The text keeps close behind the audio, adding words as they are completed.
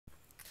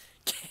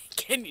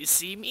Can you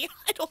see me?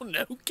 I don't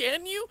know.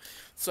 Can you?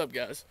 What's up,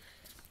 guys?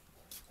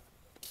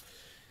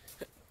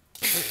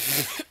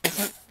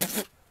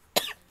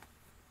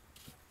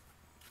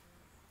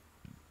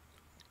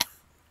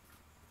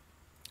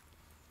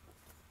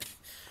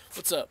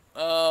 What's up?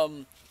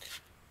 How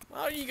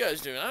are you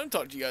guys doing? I haven't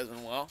talked to you guys in a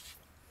while.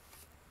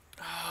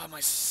 Ah, my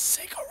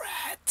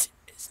cigarette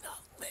is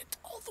not lit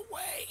all the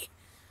way.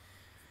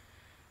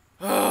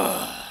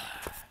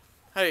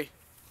 Hey,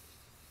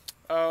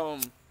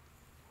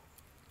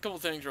 couple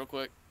things real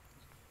quick.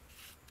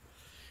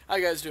 How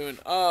you guys doing?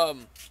 I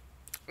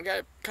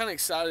got kind of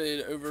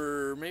excited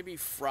over maybe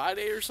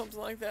Friday or something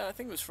like that. I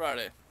think it was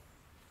Friday.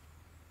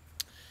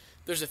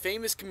 There's a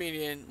famous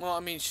comedian. Well, I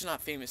mean, she's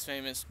not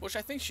famous, which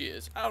I think she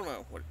is. I don't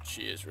know what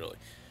she is really,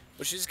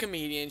 but she's a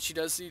comedian. She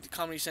does the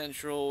Comedy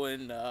Central,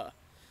 and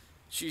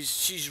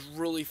she's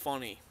really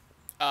funny.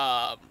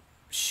 Um,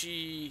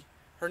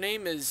 her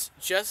name is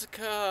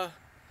Jessica.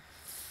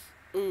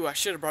 Ooh, I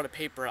should have brought a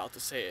paper out to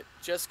say it.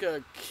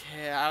 Jessica.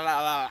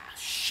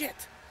 Shit,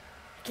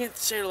 I can't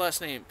say her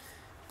last name,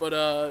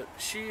 but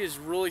she is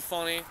really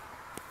funny.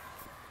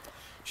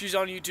 She's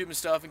on YouTube and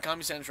stuff and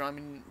Comedy Central. I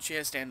mean, she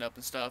has stand-up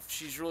and stuff.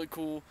 She's really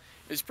cool.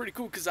 It's pretty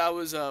cool because I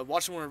was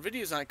watching one of her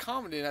videos and I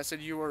commented and I said,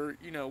 you are,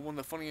 one of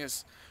the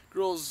funniest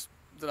girls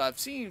that I've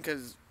seen,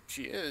 because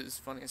she is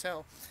funny as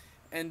hell.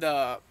 And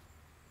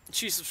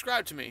she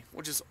subscribed to me,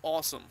 which is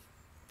awesome.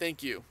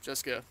 Thank you,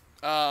 Jessica.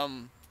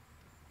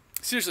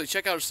 Seriously,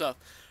 check out her stuff.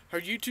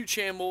 Her YouTube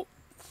channel,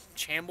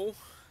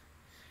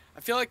 I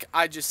feel like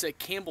I just said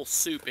Campbell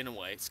Soup in a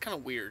way. It's kind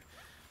of weird.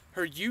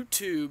 Her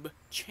YouTube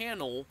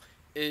channel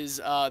is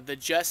the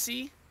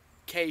Jessie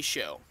K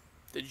Show.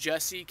 The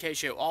Jessie K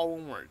Show, all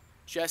one word.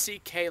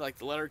 Jessie K, like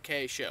the letter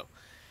K Show.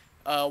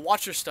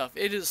 Watch her stuff.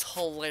 It is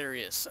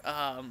hilarious.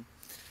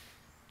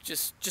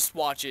 Just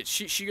watch it.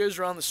 She goes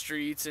around the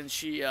streets and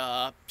she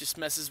just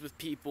messes with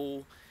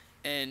people,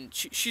 and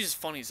she's just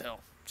funny as hell.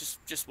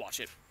 Just watch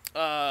it.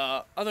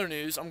 Other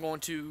news, I'm going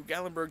to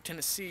Gatlinburg,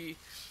 Tennessee.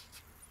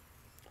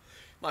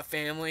 My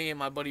family and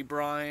my buddy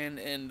Brian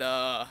and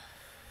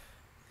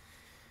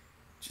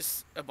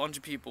just a bunch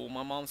of people,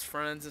 my mom's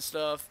friends and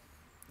stuff.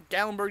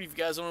 Gatlinburg, if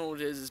you guys don't know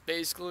what it is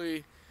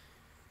basically,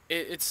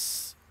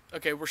 it's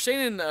okay. We're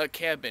staying in a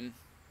cabin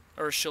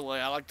or a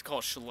chalet. I like to call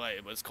it chalet,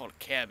 but it's called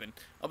a cabin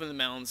up in the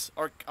mountains.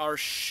 Our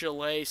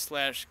chalet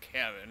slash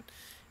cabin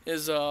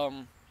is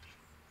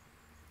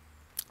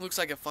looks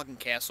like a fucking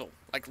castle,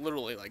 like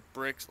literally like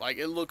bricks. Like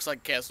it looks like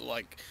a castle.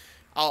 Like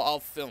I'll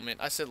film it.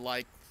 I said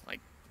like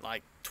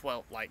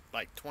 12, like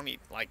 20,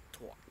 like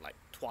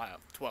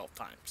 12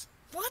 times.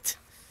 What?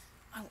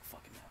 I don't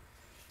fucking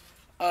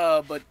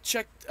know. But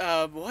check,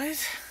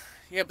 what?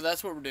 Yeah, but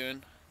that's what we're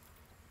doing.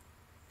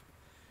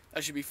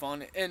 That should be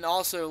fun. And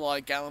also,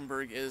 like,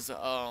 Gatlinburg is,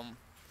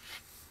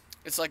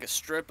 it's like a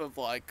strip of,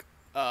 like,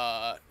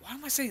 why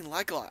am I saying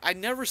like? I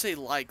never say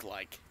like.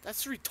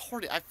 That's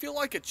retarded. I feel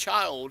like a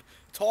child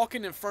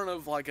talking in front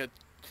of, like, a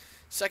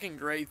second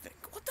grade thing.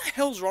 What the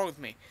hell's wrong with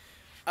me?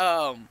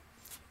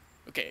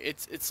 Okay,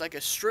 it's like a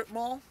strip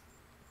mall.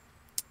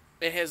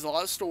 It has a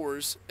lot of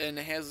stores, and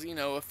it has,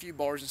 a few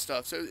bars and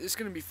stuff. So it's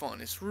going to be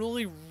fun. It's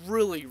really,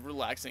 really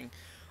relaxing.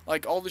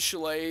 Like, all the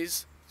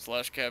chalets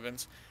slash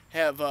cabins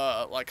have,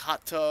 like,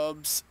 hot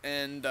tubs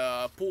and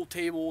pool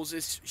tables.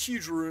 It's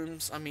huge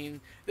rooms. I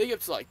mean, they get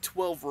up to, like,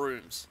 12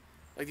 rooms.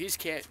 Like,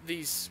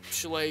 these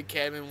chalet,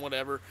 cabin,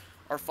 whatever,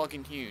 are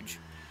fucking huge.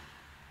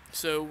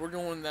 So we're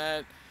going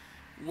that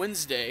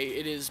Wednesday.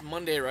 It is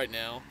Monday right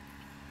now.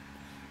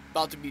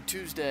 About to be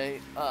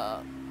Tuesday.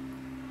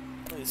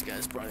 This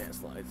guy's bright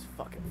ass lights.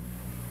 Fucking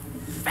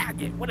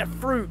faggot. What a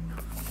fruit.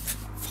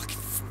 Fucking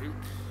fruit.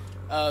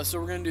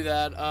 So we're gonna do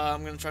that.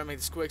 I'm gonna try to make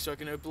this quick so I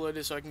can upload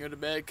it so I can go to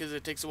bed, because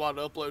it takes a while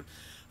to upload.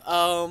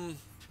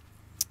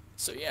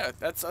 So yeah,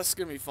 that's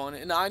gonna be fun.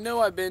 And I know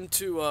I've been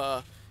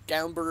to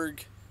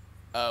Gatlinburg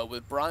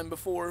with Brian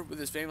before with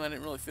his family. I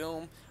didn't really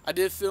film. I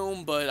did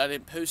film, but I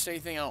didn't post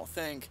anything. I don't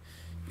think,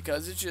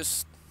 because it's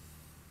just,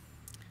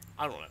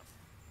 I don't know.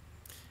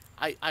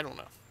 I don't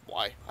know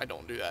why I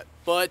don't do that,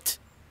 but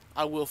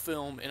I will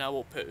film and I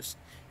will post,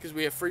 because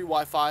we have free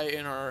Wi-Fi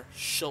in our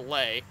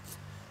chalet,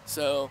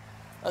 so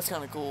that's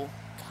kind of cool.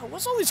 God,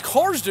 what's all these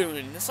cars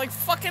doing? It's like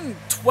fucking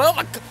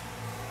 12.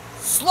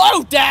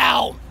 Slow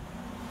down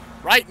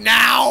right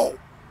now,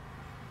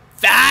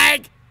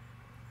 fag.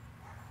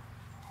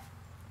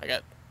 I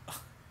got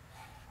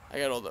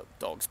all the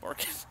dogs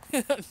barking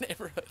in the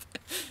neighborhood,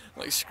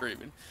 like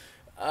screaming.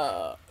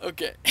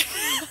 Okay.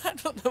 I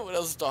don't know what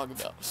else to talk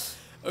about.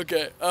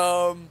 Okay,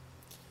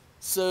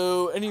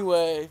 so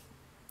anyway,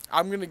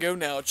 I'm gonna go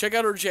now. Check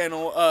out her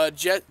channel,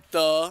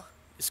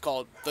 it's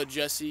called The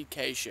Jessie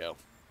K Show.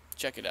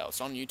 Check it out, it's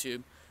on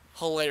YouTube.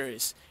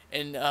 Hilarious.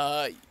 And,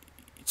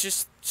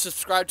 just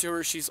subscribe to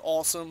her, she's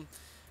awesome.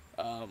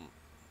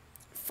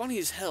 Funny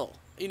as hell.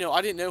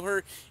 I didn't know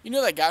her. You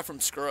know that guy from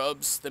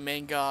Scrubs, the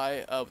main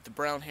guy, with the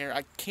brown hair?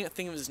 I can't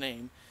think of his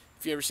name.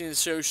 If you ever seen the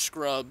show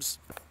Scrubs,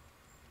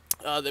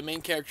 the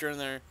main character in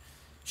there,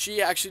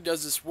 she actually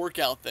does this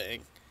workout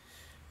thing.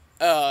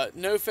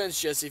 No offense,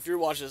 Jesse, if you're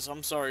watching this,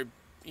 I'm sorry,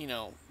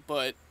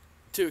 but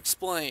to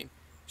explain,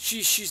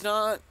 she's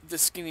not the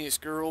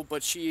skinniest girl,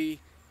 but she,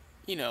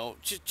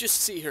 just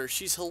see her.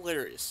 She's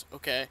hilarious.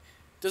 Okay,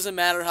 doesn't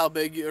matter how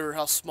big or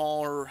how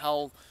small or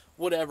how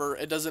whatever.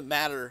 It doesn't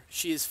matter.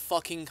 She is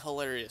fucking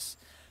hilarious.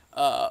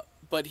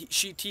 But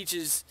she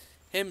teaches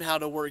him how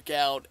to work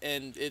out,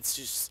 and it's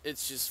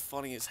just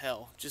funny as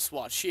hell. Just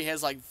watch. She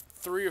has like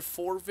 3 or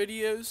 4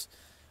 videos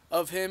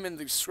of him and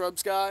the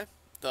Scrubs guy.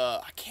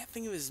 I can't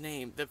think of his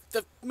name.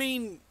 The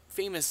main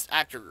famous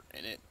actor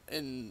in it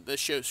in the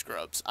show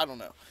Scrubs. I don't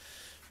know,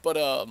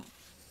 but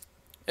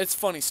it's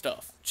funny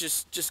stuff.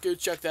 Just go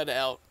check that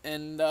out.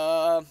 And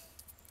I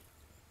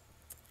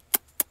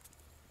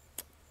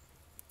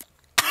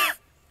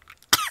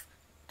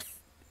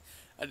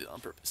did it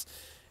on purpose.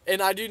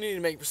 And I do need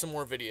to make some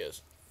more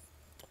videos.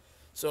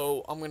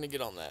 So I'm gonna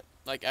get on that,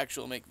 like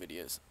actual make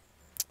videos.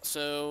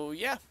 So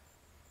yeah,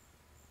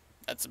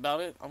 that's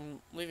about it.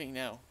 I'm leaving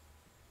now.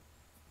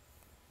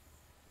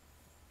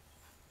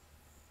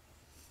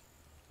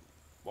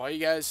 Why are you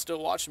guys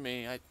still watching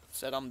me? I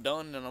said I'm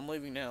done and I'm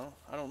leaving now.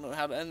 I don't know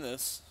how to end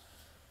this.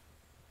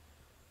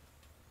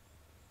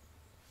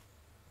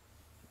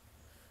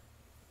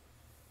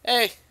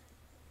 Hey!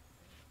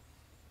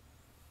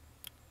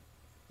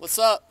 What's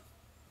up?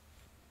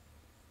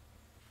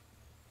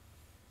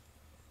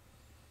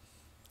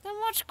 Not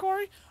much,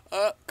 Corey.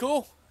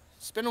 Cool.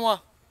 It's been a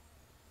while.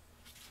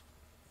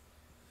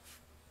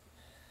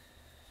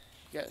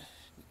 You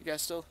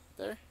guys still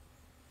there?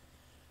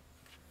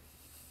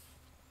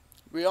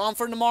 We on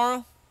for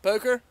tomorrow?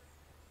 Poker?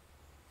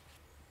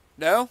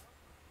 No?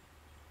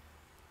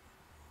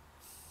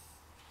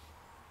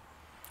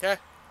 Okay.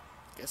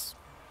 Guess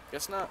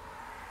not.